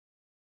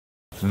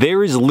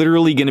There is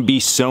literally gonna be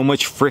so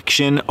much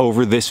friction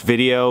over this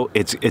video,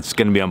 it's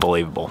gonna be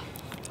unbelievable.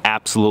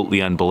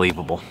 Absolutely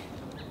unbelievable.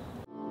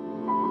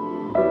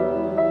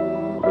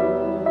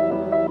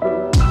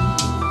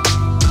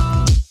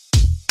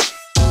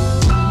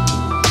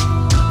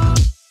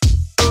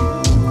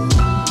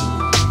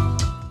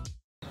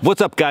 What's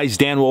up guys,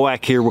 Dan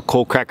Wowak here with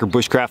Coalcracker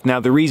Bushcraft. Now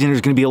the reason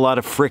there's going to be a lot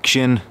of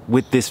friction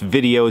with this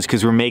video is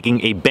because we're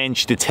making a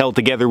bench that's held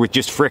together with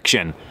just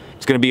friction.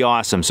 It's going to be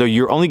awesome. So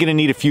you're only going to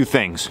need a few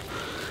things.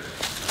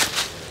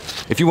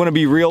 If you want to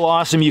be real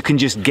awesome, you can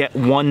just get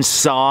one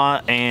saw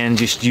and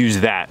just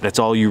use that. That's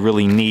all you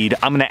really need.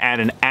 I'm going to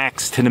add an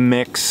axe to the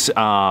mix.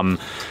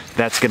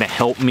 That's gonna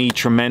help me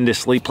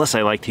tremendously. Plus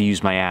I like to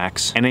use my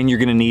axe. And then you're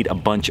gonna need a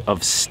bunch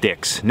of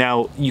sticks.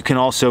 Now you can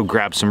also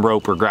grab some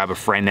rope or grab a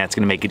friend. That's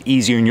gonna make it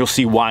easier and you'll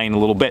see why in a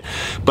little bit.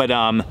 But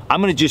I'm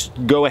gonna just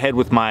go ahead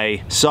with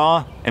my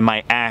saw and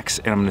my axe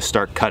and I'm gonna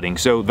start cutting.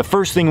 So the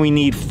first thing we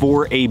need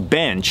for a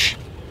bench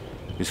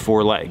is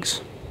 4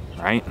 legs,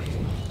 right?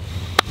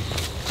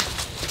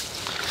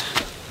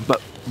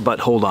 But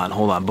hold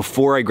on.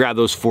 Before I grab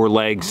those 4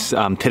 legs,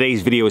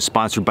 today's video is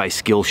sponsored by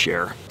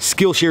Skillshare.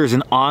 Skillshare is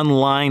an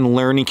online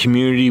learning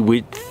community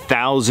with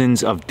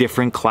thousands of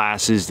different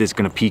classes that's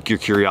gonna pique your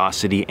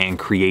curiosity and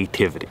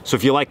creativity. So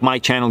if you like my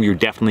channel, you're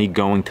definitely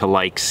going to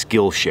like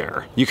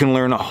Skillshare. You can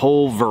learn a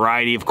whole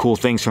variety of cool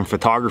things from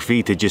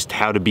photography to just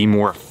how to be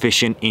more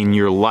efficient in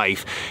your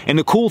life. And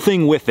the cool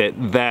thing with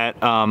it that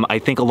I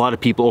think a lot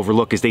of people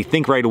overlook is they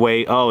think right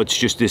away, oh, it's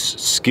just this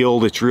skill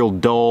that's real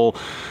dull.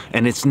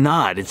 And it's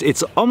not.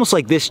 It's almost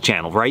like this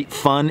channel, right?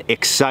 Fun,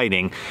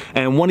 exciting.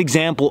 And one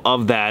example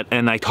of that,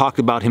 and I talked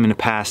about him in the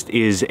past,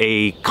 is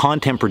a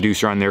content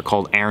producer on there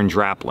called Aaron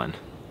Draplin.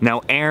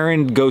 Now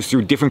Aaron goes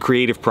through different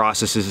creative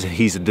processes.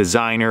 He's a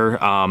designer.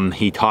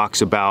 He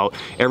talks about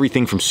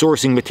everything from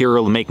sourcing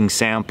material to making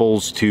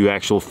samples to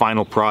actual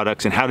final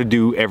products and how to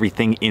do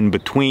everything in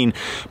between.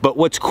 But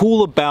what's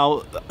cool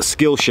about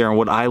Skillshare and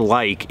what I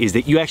like is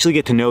that you actually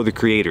get to know the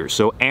creators.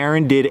 So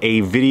Aaron did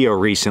a video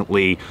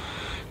recently,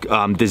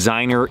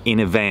 designer in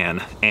a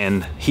van,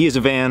 and he has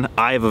a van,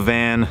 I have a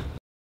van.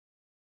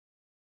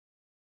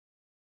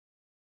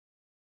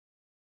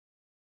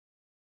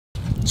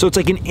 So it's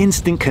like an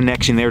instant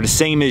connection there, the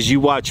same as you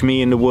watch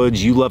me in the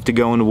woods, you love to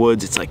go in the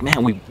woods. It's like,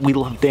 man, we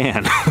love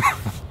Dan.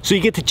 So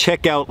you get to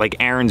check out like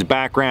Aaron's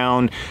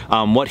background,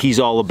 what he's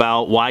all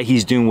about, why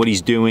he's doing what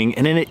he's doing,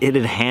 and then it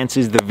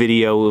enhances the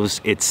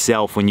videos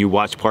itself when you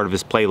watch part of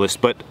his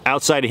playlist. But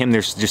outside of him,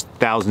 there's just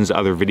thousands of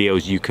other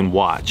videos you can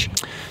watch.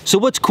 So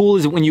what's cool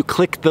is that when you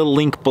click the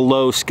link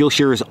below,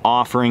 Skillshare is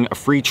offering a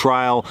free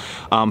trial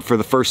for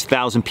the first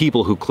 1,000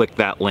 people who click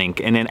that link.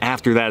 And then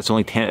after that, it's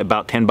only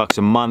about 10 bucks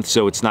a month,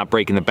 so it's not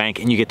breaking the bank,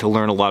 and you get to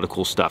learn a lot of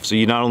cool stuff. So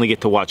you not only get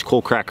to watch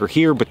Coalcracker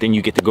here, but then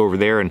you get to go over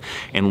there and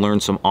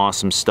learn some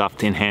awesome stuff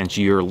to enhance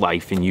your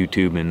life in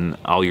YouTube and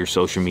all your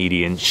social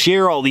media and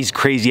share all these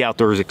crazy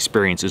outdoors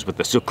experiences with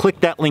us. So click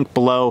that link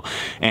below,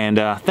 and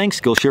thanks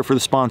Skillshare for the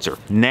sponsor.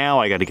 Now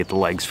I got to get the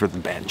legs for the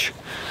bench.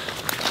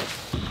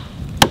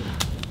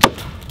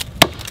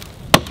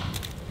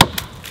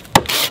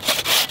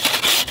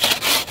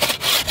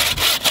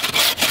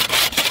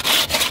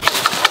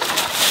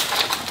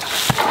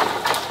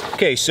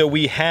 Okay, so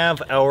we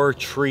have our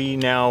tree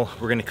now.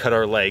 We're gonna cut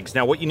our legs.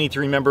 Now what you need to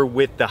remember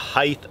with the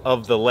height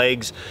of the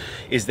legs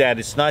is that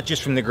it's not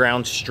just from the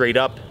ground straight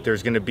up.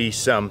 There's gonna be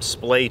some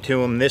splay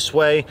to them this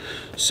way.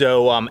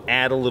 So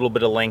add a little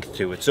bit of length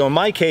to it. So in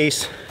my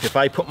case, if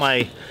I put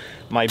my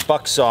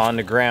buck saw on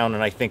the ground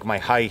and I think my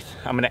height,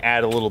 I'm gonna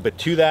add a little bit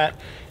to that,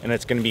 and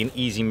it's gonna be an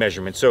easy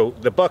measurement. So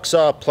the buck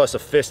saw plus a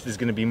fist is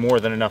gonna be more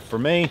than enough for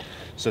me.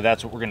 So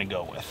that's what we're gonna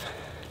go with.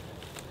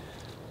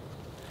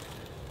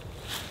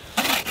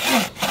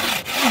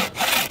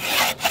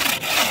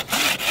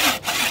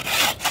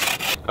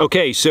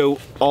 Okay, so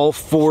all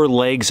 4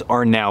 legs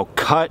are now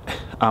cut.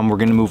 We're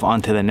gonna move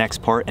on to the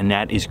next part, and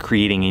that is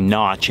creating a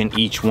notch in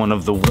each one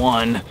of the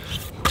 1,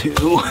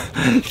 2,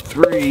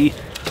 3,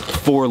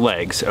 4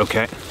 legs,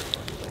 okay?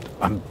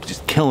 I'm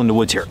just killing the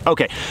woods here.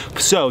 Okay,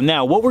 so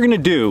now what we're gonna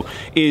do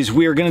is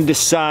we're gonna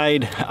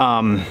decide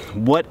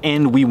what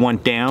end we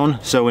want down.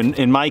 So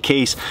in my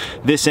case,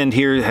 this end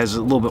here has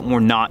a little bit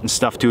more knot and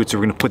stuff to it, so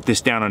we're gonna put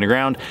this down on the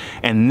ground.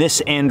 And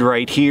this end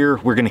right here,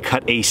 we're gonna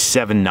cut a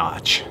 7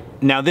 notch.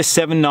 Now this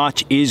 7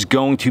 notch is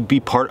going to be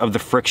part of the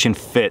friction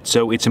fit,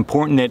 so it's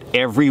important that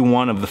every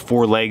one of the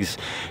 4 legs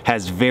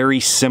has very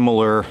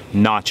similar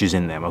notches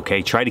in them,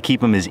 okay? Try to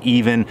keep them as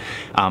even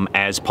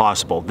as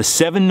possible. The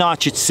 7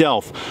 notch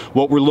itself,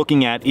 what we're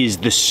looking at is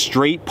the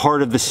straight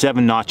part of the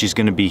 7 notch is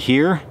gonna be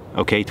here,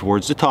 okay,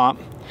 towards the top,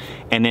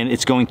 and then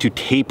it's going to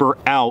taper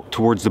out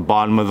towards the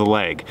bottom of the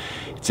leg.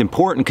 It's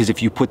important because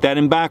if you put that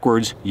in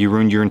backwards, you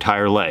ruined your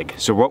entire leg.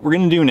 So what we're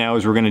gonna do now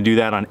is we're gonna do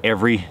that on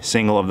every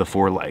single of the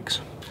 4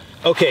 legs.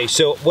 Okay,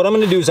 so what I'm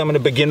gonna do is I'm gonna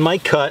begin my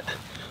cut.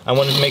 I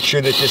want to make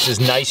sure that this is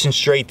nice and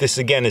straight. This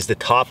again is the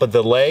top of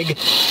the leg.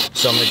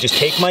 So I'm gonna just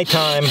take my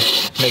time,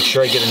 make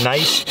sure I get a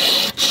nice,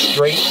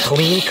 straight,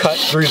 clean cut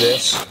through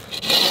this.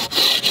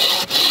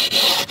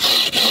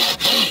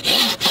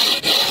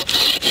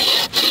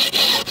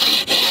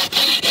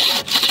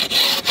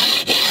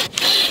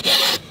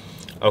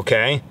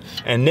 okay?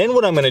 And then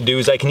what I'm gonna do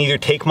is I can either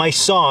take my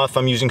saw, if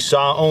I'm using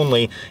saw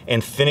only,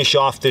 and finish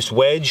off this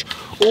wedge,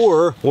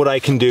 or what I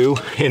can do,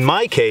 in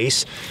my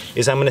case,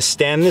 is I'm gonna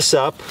stand this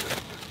up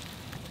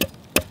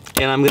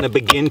and I'm gonna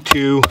begin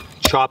to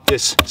chop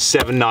this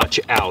 7-notch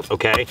out,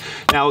 okay?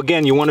 Now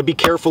again, you wanna be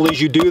careful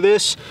as you do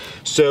this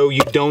so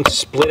you don't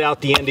split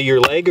out the end of your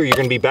leg or you're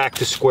gonna be back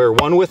to square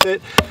one with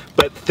it.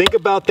 But think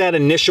about that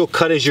initial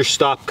cut as your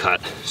stop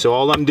cut. So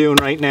all I'm doing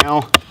right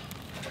now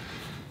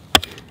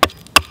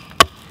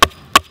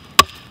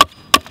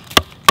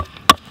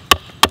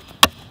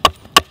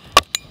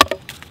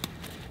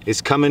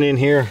is coming in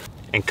here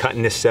and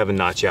cutting this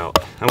 7-notch out.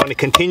 I want to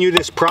continue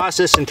this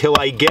process until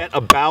I get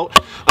about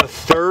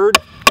 1/3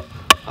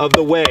 of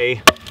the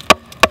way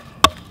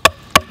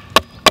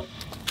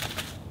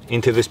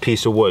into this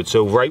piece of wood.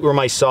 So right where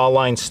my saw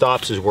line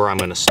stops is where I'm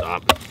going to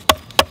stop.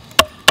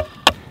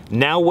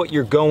 Now what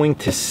you're going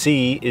to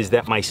see is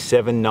that my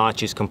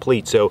 7-notch is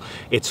complete. So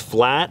it's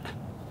flat,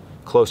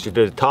 closer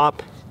to the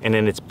top, and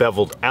then it's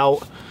beveled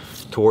out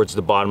towards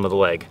the bottom of the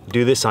leg.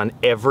 Do this on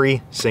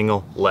every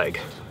single leg.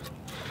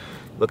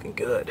 Looking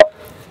good.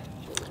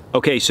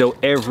 Okay, so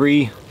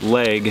every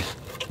leg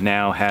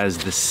now has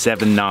the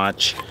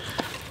 7-notch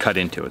cut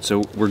into it,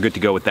 so we're good to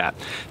go with that.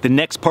 The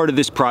next part of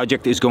this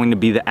project is going to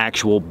be the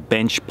actual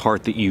bench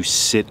part that you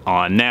sit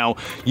on. Now,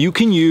 you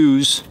can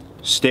use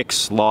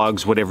sticks,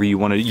 logs, whatever you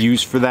want to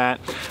use for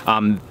that,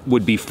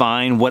 would be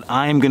fine. What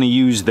I'm going to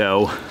use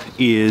though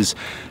is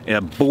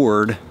a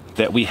board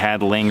that we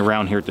had laying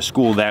around here at the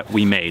school that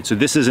we made. So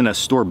this isn't a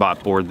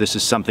store-bought board. This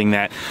is something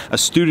that a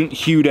student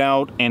hewed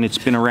out and it's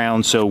been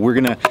around. So we're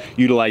gonna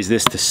utilize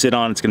this to sit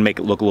on. It's gonna make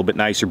it look a little bit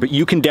nicer, but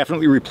you can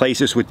definitely replace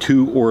this with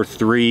 2 or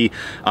 3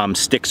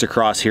 sticks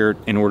across here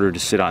in order to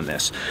sit on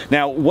this.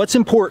 Now, what's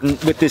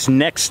important with this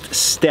next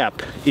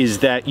step is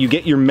that you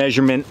get your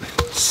measurement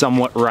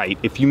somewhat right.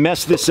 If you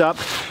mess this up,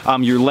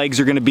 your legs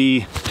are gonna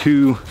be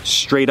too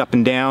straight up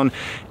and down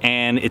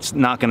and it's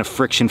not gonna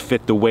friction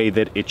fit the way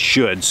that it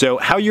should. So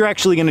how you're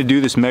actually gonna do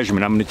this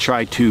measurement, I'm gonna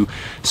try to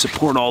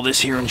support all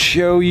this here and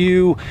show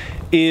you,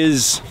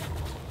 is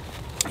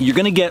you're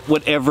gonna get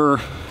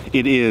whatever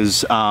it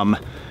is that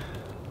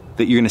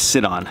you're gonna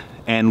sit on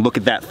and look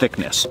at that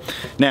thickness.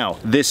 Now,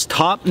 this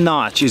top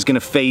notch is gonna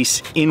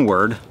face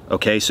inward,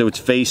 okay? So it's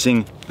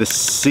facing the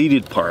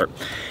seated part.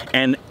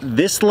 And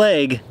this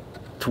leg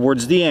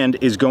towards the end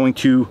is going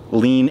to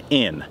lean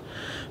in.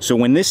 So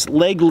when this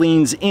leg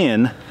leans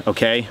in,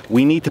 okay,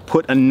 we need to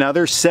put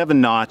another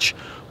 7-notch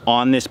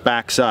on this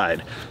back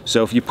side.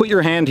 So if you put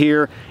your hand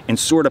here and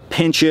sort of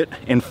pinch it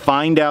and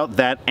find out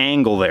that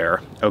angle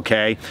there,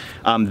 okay,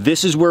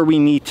 this is where we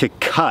need to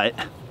cut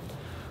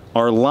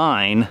our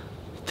line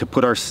to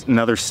put our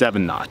another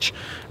 7-notch,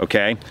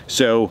 okay?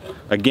 So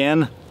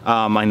again,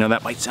 I know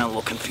that might sound a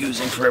little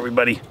confusing for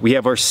everybody. We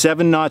have our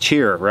 7-notch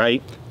here,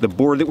 right? The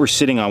board that we're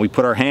sitting on, we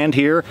put our hand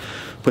here,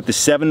 put the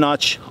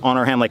 7-notch on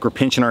our hand like we're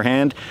pinching our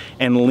hand,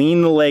 and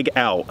lean the leg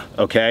out,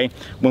 okay?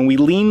 When we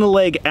lean the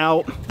leg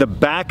out, the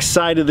back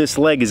side of this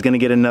leg is gonna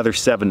get another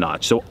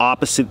 7-notch. So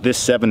opposite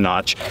this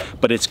 7-notch,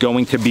 but it's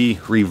going to be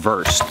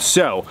reversed.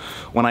 So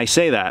when I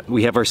say that,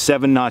 we have our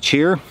 7-notch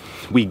here,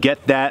 we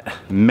get that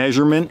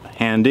measurement,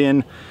 hand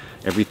in,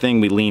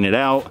 everything, we lean it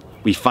out,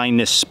 we find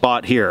this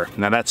spot here.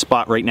 Now that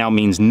spot right now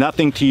means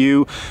nothing to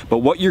you, but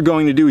what you're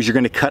going to do is you're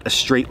gonna cut a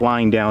straight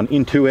line down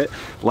into it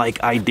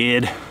like I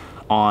did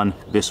on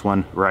this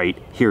one right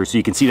here. So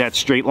you can see that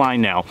straight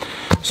line now.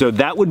 So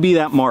that would be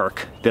that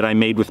mark that I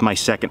made with my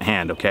second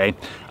hand, okay?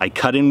 I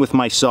cut in with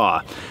my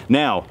saw.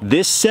 Now,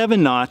 this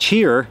 7-notch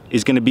here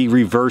is gonna be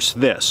reverse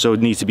this. So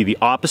it needs to be the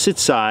opposite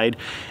side,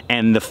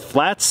 and the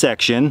flat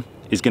section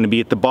is gonna be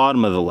at the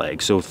bottom of the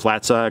leg. So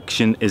flat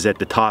section is at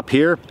the top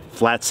here.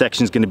 Flat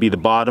section is gonna be the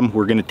bottom.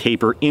 We're gonna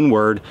taper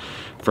inward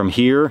from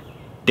here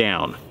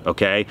down,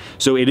 okay?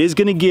 So it is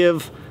gonna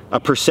give a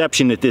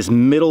perception that this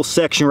middle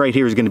section right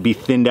here is gonna be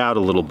thinned out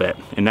a little bit,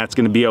 and that's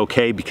gonna be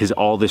okay because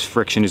all this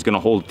friction is gonna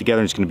hold it together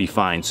and it's gonna be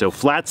fine. So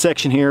flat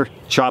section here,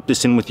 chop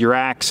this in with your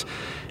axe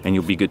and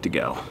you'll be good to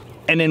go.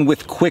 And then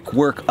with quick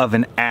work of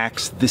an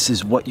axe, this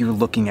is what you're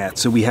looking at.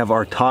 So we have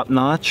our top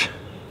notch,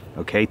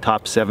 okay,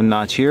 top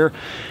 7-notch here,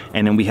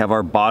 and then we have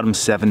our bottom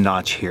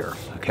 7-notch here.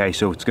 Okay,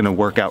 so it's gonna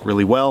work out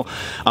really well.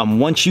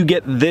 Once you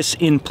get this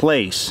in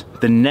place,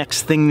 the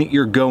next thing that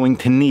you're going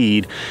to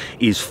need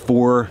is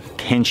 4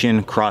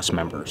 tension cross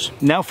members.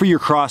 Now for your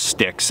cross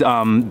sticks, they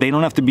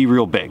don't have to be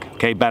real big,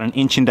 okay? About 1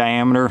 inch in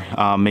diameter,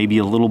 maybe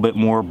a little bit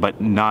more, but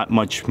not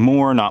much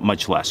more, not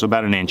much less. So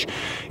about 1 inch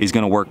is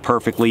gonna work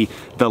perfectly.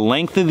 The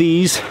length of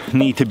these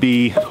need to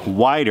be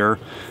wider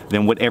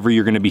than whatever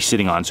you're gonna be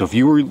sitting on. So if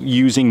you were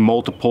using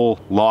multiple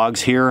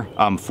logs here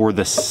for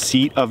the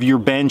seat of your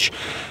bench,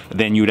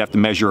 then you would have to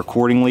measure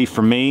accordingly.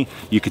 For me,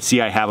 you could see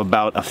I have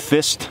about a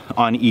fist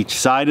on each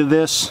side of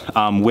this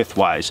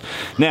widthwise.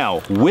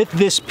 Now, with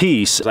this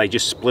piece, I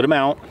just split them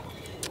out.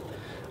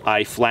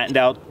 I flattened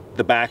out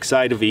the back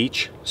side of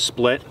each,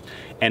 split,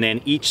 And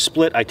then each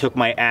split, I took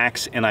my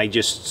axe and I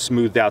just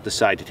smoothed out the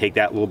side to take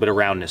that little bit of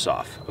roundness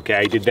off. Okay,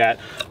 I did that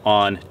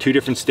on 2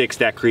 different sticks.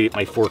 That created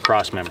my 4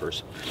 cross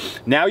members.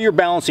 Now your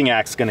balancing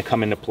axe is gonna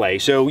come into play.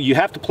 So you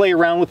have to play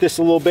around with this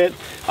a little bit.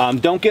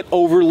 Don't get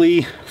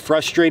overly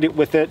frustrated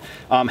with it.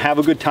 Have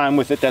a good time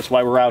with it. That's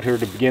why we're out here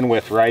to begin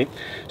with, right?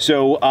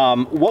 So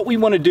what we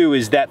wanna do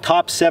is that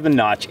top 7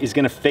 notch is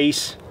gonna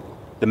face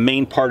the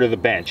main part of the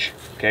bench.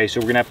 Okay, so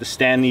we're gonna have to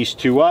stand these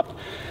 2 up,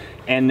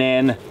 and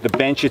then the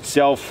bench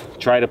itself,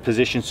 try to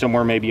position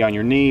somewhere maybe on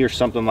your knee or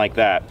something like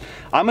that.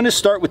 I'm gonna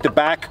start with the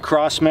back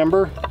cross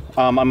member.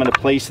 I'm gonna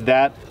place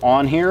that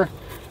on here,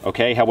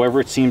 okay,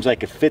 however it seems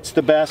like it fits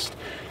the best,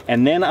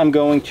 and then I'm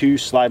going to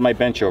slide my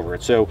bench over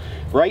it. So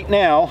right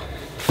now,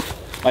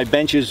 my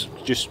bench is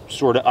just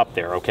sort of up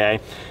there, okay?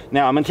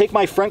 Now I'm gonna take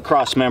my front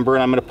cross member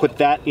and I'm gonna put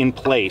that in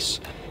place.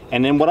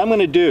 And then what I'm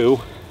gonna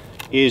do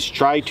is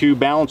try to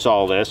balance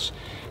all this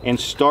and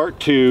start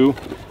to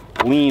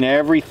lean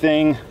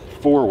everything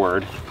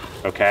forward,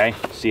 okay?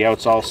 See how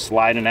it's all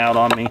sliding out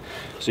on me?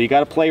 So you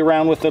gotta play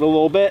around with it a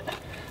little bit.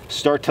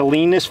 Start to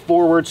lean this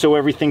forward so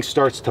everything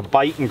starts to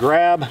bite and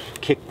grab.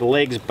 Kick the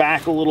legs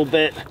back a little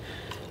bit.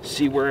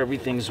 See where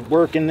everything's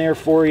working there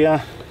for you.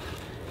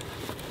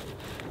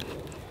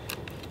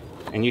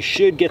 And you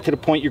should get to the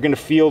point you're gonna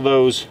feel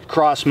those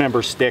cross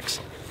member sticks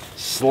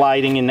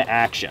sliding into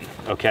action,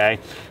 okay?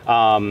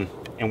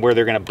 And where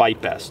they're gonna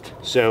bite best.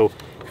 So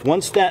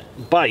once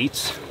that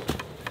bites,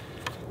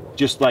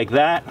 just like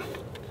that,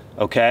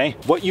 okay,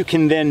 what you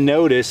can then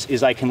notice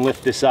is I can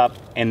lift this up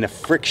and the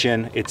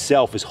friction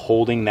itself is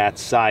holding that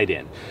side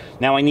in.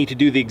 Now I need to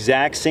do the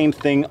exact same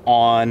thing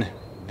on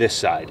this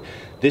side.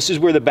 This is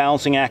where the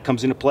balancing act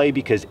comes into play,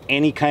 because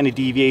any kind of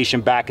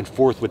deviation back and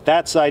forth with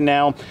that side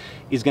now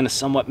is gonna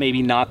somewhat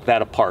maybe knock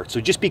that apart.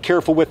 So just be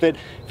careful with it.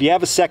 If you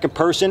have a second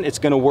person, it's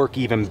gonna work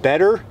even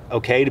better,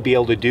 okay, to be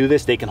able to do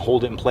this. They can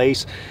hold it in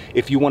place.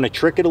 If you wanna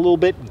trick it a little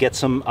bit, get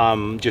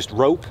some just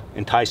rope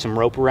and tie some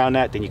rope around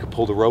that, then you can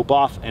pull the rope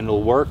off and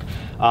it'll work.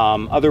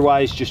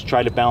 Otherwise, just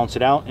try to balance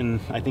it out and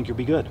I think you'll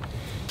be good.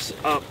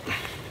 Up.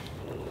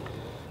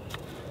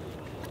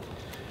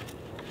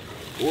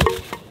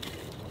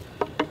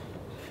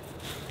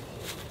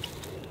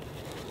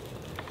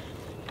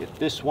 Get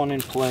this one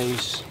in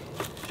place.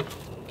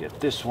 Get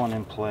this one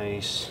in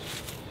place.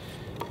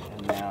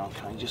 And now,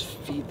 can I just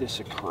feed this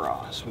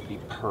across? Would be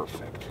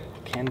perfect.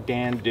 Can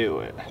Dan do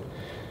it?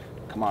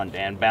 Come on,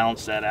 Dan,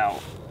 balance that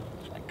out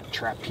like a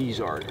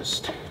trapeze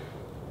artist.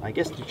 I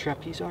guess do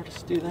trapeze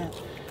artists do that?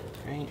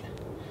 Right?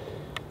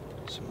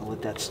 So I'm gonna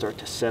let that start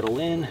to settle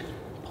in.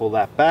 Pull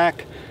that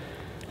back.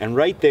 And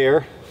right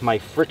there, my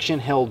friction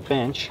held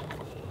bench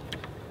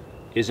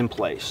is in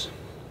place.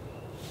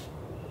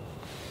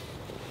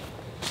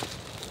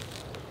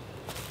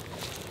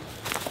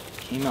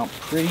 Came out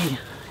pretty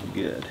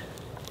good.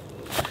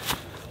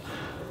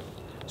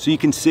 So you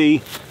can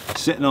see,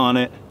 sitting on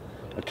it,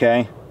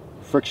 okay,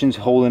 friction's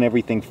holding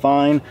everything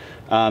fine.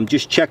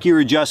 Just check your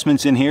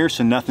adjustments in here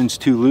so nothing's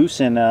too loose,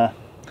 and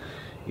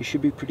you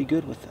should be pretty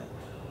good with it.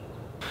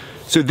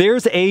 So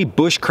there's a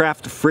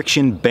Bushcraft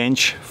friction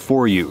bench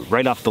for you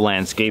right off the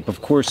landscape.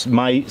 Of course,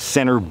 my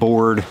center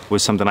board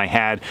was something I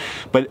had,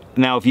 but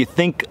now if you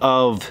think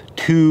of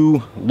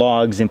 2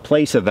 logs in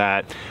place of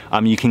that,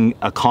 you can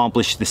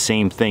accomplish the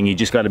same thing. You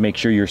just got to make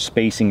sure your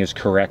spacing is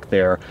correct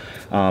there,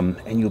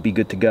 and you'll be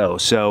good to go.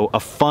 So a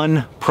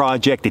fun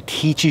project. It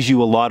teaches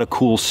you a lot of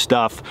cool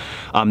stuff,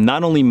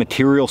 not only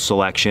material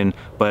selection,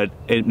 but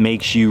it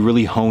makes you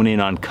really hone in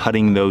on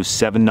cutting those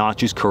 7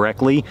 notches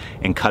correctly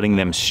and cutting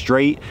them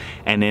straight.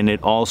 And then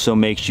it also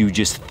makes you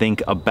just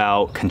think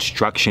about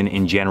construction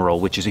in general,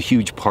 which is a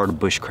huge part of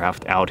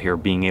Bushcraft out here,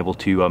 being able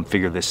to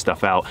figure this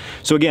stuff out.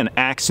 So again,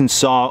 axe and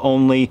saw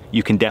only,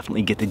 you can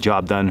definitely get the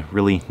job done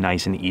really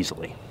nice and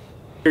easily.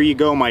 Here you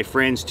go, my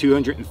friends,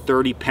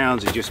 230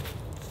 pounds of just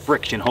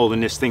friction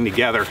holding this thing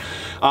together.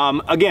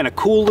 Again, a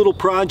cool little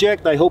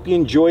project. I hope you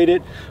enjoyed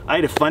it. I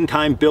had a fun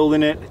time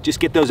building it.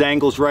 Just get those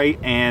angles right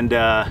and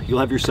you'll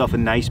have yourself a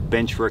nice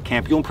bench for a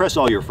camp. You'll impress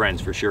all your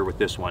friends for sure with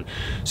this one.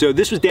 So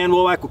this was Dan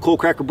Wowak with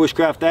Coalcracker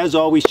Bushcraft. As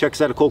always, check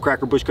us out at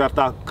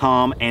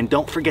coalcrackerbushcraft.com, and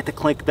don't forget to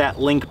click that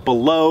link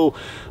below.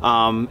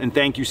 And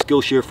thank you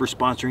Skillshare for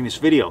sponsoring this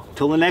video.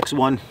 Till the next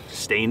one,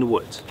 stay in the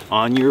woods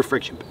on your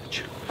friction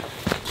bench.